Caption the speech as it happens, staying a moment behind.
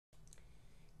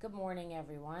Good morning,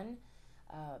 everyone.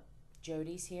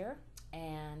 Jody's here,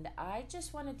 and I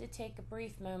just wanted to take a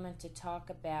brief moment to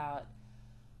talk about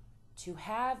to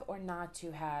have or not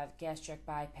to have gastric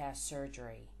bypass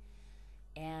surgery.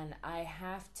 And I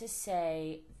have to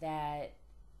say that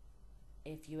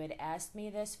if you had asked me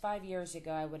this 5 years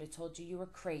ago, I would have told you were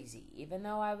crazy. Even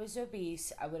though I was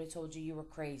obese, I would have told you were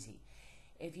crazy.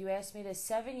 If you asked me this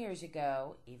 7 years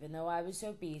ago, even though I was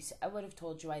obese, I would have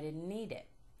told you I didn't need it.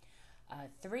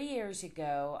 3 years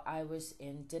ago, I was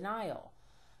in denial.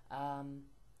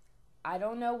 I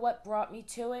don't know what brought me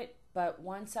to it, but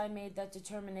once I made that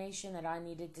determination that I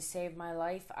needed to save my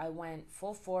life, I went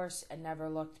full force and never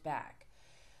looked back.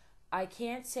 I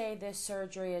can't say this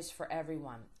surgery is for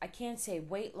everyone. I can't say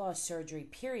weight loss surgery,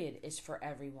 period, is for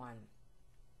everyone.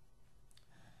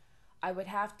 I would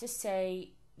have to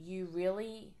say you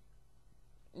really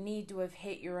need to have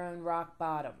hit your own rock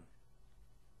bottom.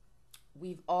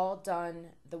 We've all done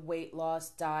the weight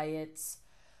loss diets,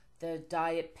 the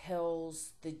diet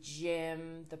pills, the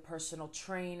gym, the personal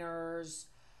trainers,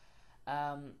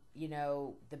 the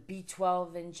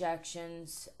B12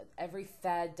 injections, every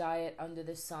fad diet under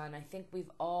the sun. I think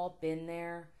we've all been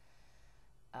there.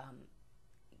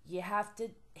 You have to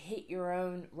hit your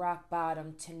own rock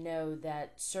bottom to know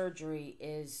that surgery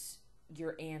is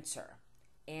your answer.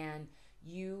 And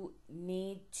you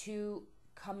need to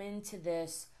come into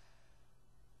this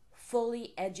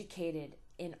fully educated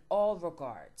in all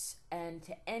regards. And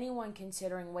to anyone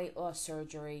considering weight loss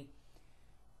surgery,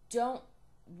 don't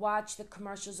watch the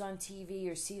commercials on TV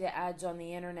or see the ads on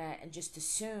the internet and just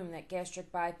assume that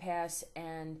gastric bypass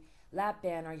and lap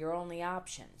band are your only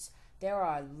options. There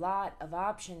are a lot of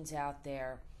options out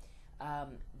there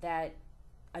that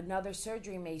another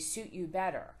surgery may suit you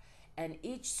better. And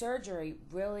each surgery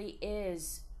really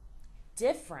is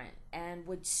different and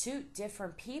would suit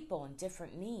different people and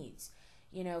different needs.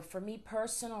 For me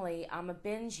personally, I'm a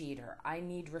binge eater. I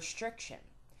need restriction.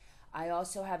 I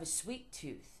also have a sweet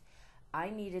tooth. I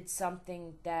needed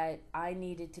something that I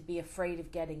needed to be afraid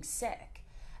of getting sick.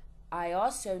 I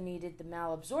also needed the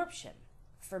malabsorption.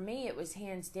 For me, it was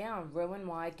hands down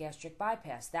Roux-en-Y gastric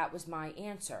bypass. That was my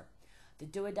answer. The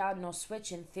duodenal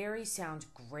switch in theory sounds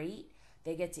great.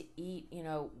 They get to eat,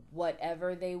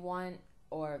 whatever they want,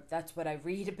 or that's what I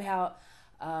read about.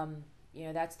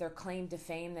 That's their claim to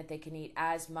fame, that they can eat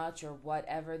as much or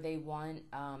whatever they want.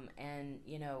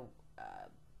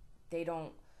 They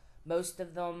don't, most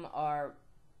of them are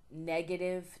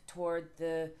negative toward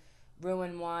the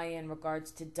Roux-en-Y in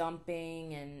regards to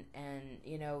dumping and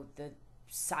the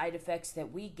side effects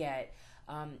that we get,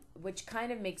 which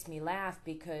kind of makes me laugh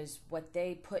because what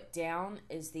they put down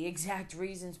is the exact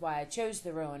reasons why I chose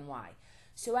the Roux-en-Y.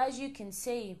 So as you can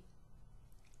see,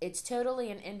 it's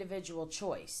totally an individual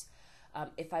choice.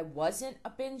 If I wasn't a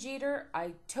binge eater,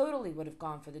 I totally would have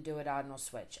gone for the duodenal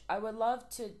switch. I would love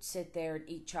to sit there and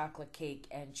eat chocolate cake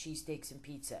and cheesesteaks and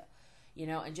pizza,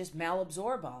 and just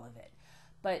malabsorb all of it.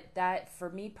 But that,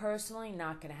 for me personally,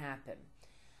 not going to happen.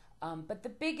 But the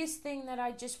biggest thing that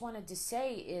I just wanted to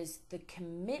say is the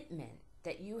commitment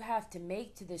that you have to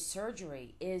make to this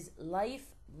surgery is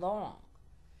lifelong.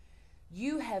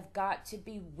 You have got to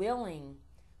be willing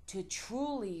to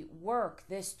truly work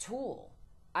this tool.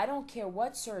 I don't care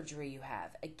what surgery you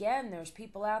have. Again, there's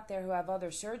people out there who have other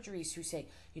surgeries who say,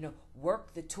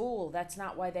 work the tool. That's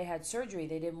not why they had surgery.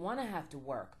 They didn't want to have to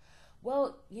work.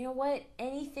 Well, you know what?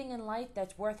 Anything in life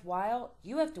that's worthwhile,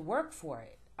 you have to work for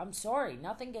it. I'm sorry,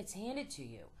 nothing gets handed to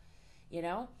you,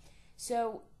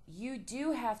 So you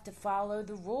do have to follow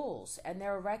the rules, and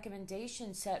there are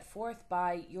recommendations set forth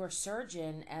by your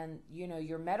surgeon and,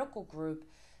 your medical group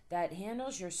that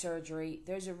handles your surgery.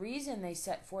 There's a reason they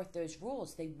set forth those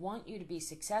rules. They want you to be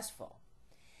successful.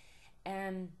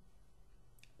 And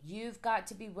you've got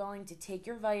to be willing to take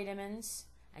your vitamins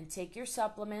and take your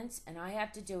supplements, and I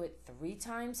have to do it 3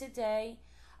 times a day.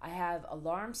 I have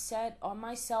alarms set on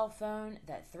my cell phone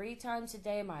that 3 times a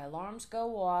day my alarms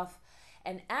go off.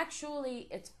 And actually,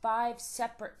 it's 5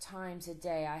 separate times a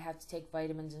day I have to take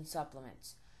vitamins and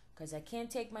supplements, because I can't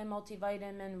take my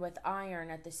multivitamin with iron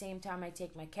at the same time I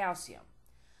take my calcium.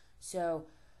 So,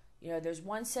 there's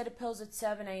one set of pills at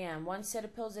 7 a.m., one set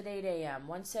of pills at 8 a.m.,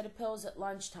 one set of pills at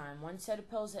lunchtime, one set of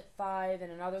pills at 5,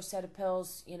 and another set of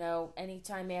pills,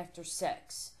 anytime after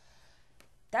 6.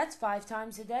 That's 5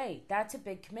 times a day. That's a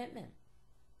big commitment.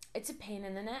 It's a pain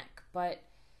in the neck, but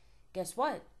guess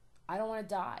what? I don't want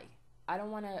to die. I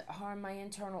don't want to harm my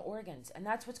internal organs, and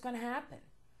that's what's going to happen.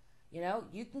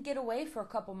 You can get away for a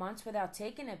couple months without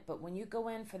taking it, but when you go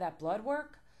in for that blood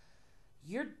work,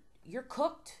 you're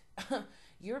cooked.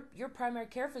 Your primary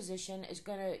care physician is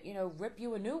going to, rip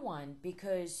you a new one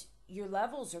because your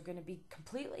levels are going to be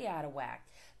completely out of whack.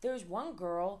 There's one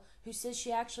girl who says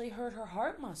she actually hurt her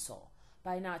heart muscle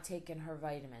by not taking her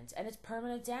vitamins, and it's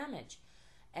permanent damage.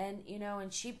 And,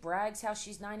 and she brags how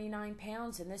she's 99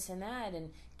 pounds and this and that.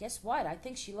 And guess what? I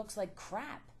think she looks like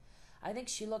crap. I think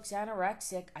she looks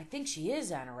anorexic. I think she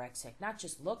is anorexic, not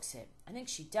just looks it. I think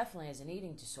she definitely has an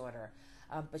eating disorder.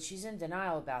 But she's in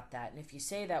denial about that. And if you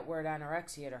say that word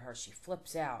anorexia to her, she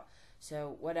flips out.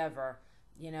 So whatever,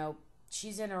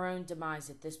 she's in her own demise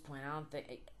at this point.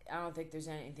 I don't think there's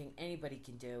anything anybody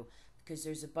can do, because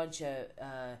there's a bunch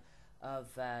of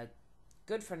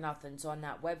good for nothings on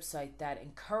that website that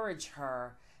encourage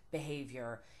her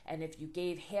behavior. And if you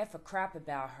gave half a crap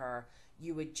about her,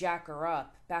 you would back her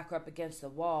up against the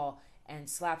wall, and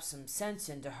slap some sense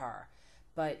into her.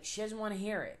 But she doesn't want to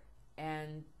hear it.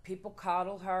 And people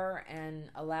coddle her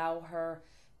and allow her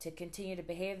to continue to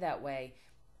behave that way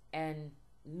and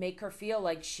make her feel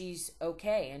like she's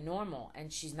okay and normal,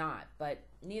 and she's not. But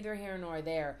neither here nor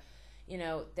there.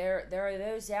 There are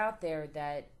those out there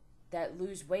that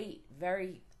lose weight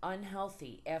very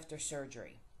unhealthy after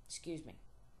surgery. Excuse me.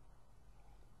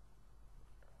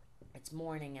 It's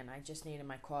morning and I just needed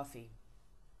my coffee.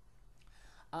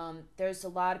 There's a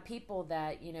lot of people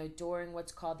that, during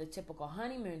what's called the typical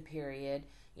honeymoon period,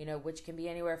 which can be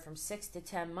anywhere from 6 to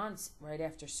 10 months right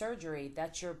after surgery,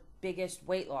 that's your biggest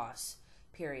weight loss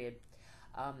period.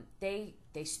 They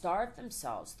starve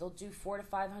themselves. They'll do 400 to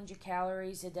 500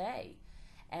 calories a day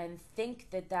and think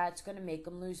that that's going to make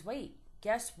them lose weight.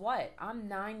 Guess what? I'm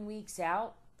 9 weeks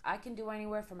out. I can do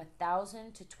anywhere from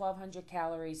 1,000 to 1,200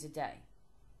 calories a day.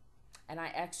 And I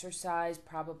exercise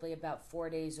probably about 4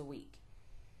 days a week.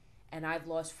 And I've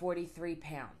lost 43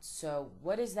 pounds. So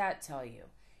what does that tell you?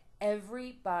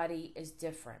 Everybody is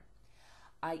different.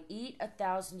 I eat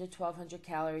 1,000 to 1,200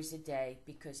 calories a day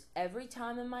because every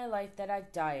time in my life that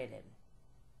I've dieted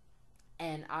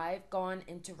and I've gone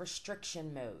into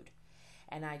restriction mode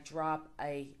and I drop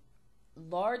a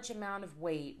large amount of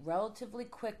weight relatively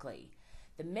quickly,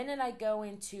 the minute I go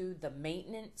into the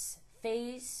maintenance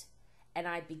phase and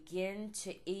I begin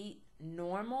to eat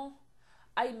normal,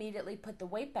 I immediately put the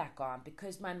weight back on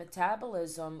because my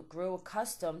metabolism grew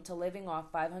accustomed to living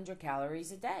off 500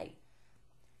 calories a day.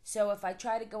 So if I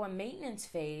try to go in maintenance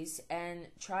phase and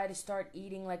try to start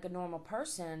eating like a normal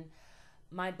person,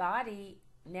 my body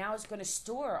now is going to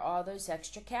store all those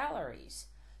extra calories.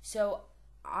 So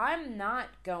I'm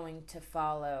not going to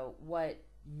follow what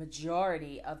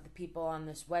majority of the people on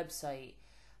this website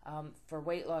for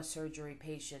weight loss surgery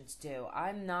patients do.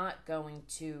 I'm not going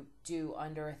to do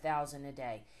under 1,000 a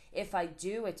day. If I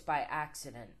do, it's by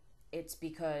accident. It's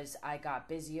because I got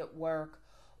busy at work,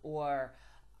 or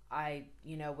I,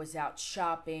 was out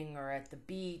shopping or at the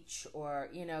beach, or,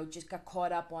 just got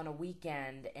caught up on a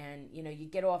weekend, and, you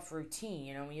get off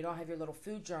routine, when you don't have your little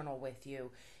food journal with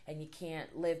you and you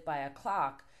can't live by a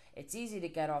clock. It's easy to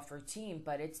get off routine,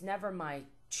 but it's never my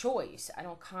choice. I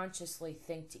don't consciously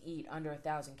think to eat under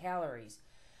 1,000 calories.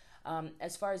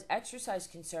 As far as exercise is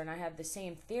concerned, I have the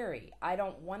same theory. I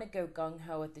don't want to go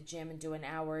gung-ho at the gym and do an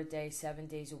hour a day, 7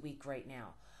 days a week right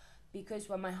now. Because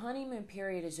when my honeymoon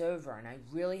period is over and I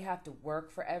really have to work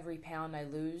for every pound I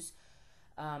lose,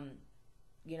 I'm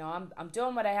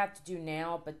doing what I have to do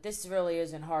now, but this really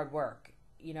isn't hard work.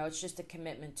 It's just a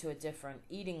commitment to a different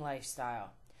eating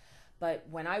lifestyle. But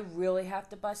when I really have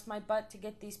to bust my butt to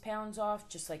get these pounds off,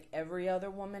 just like every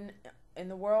other woman in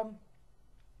the world,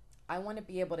 I want to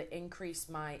be able to increase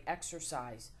my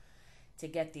exercise to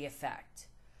get the effect.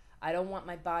 I don't want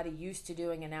my body used to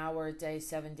doing an hour a day,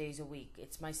 7 days a week.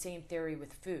 It's my same theory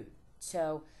with food.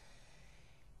 So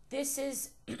this is,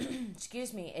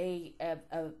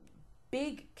 a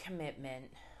big commitment.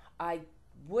 I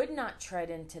would not tread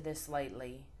into this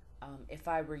lightly if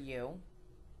I were you.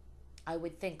 I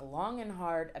would think long and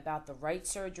hard about the right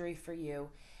surgery for you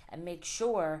and make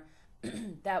sure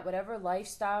that whatever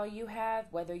lifestyle you have,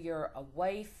 whether you're a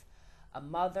wife, a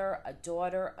mother, a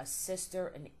daughter, a sister,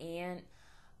 an aunt,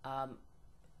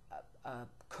 a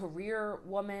career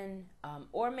woman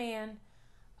or man,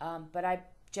 but I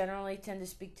generally tend to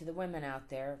speak to the women out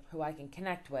there who I can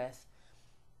connect with.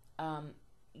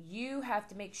 You have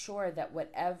to make sure that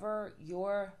whatever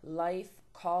your life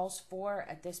calls for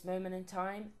at this moment in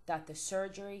time, that the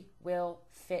surgery will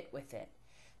fit with it.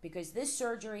 Because this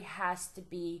surgery has to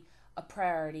be a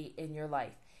priority in your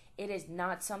life. It is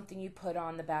not something you put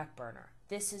on the back burner.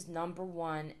 This is number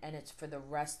one, and it's for the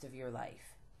rest of your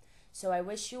life. So I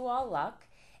wish you all luck,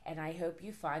 and I hope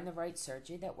you find the right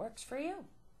surgery that works for you.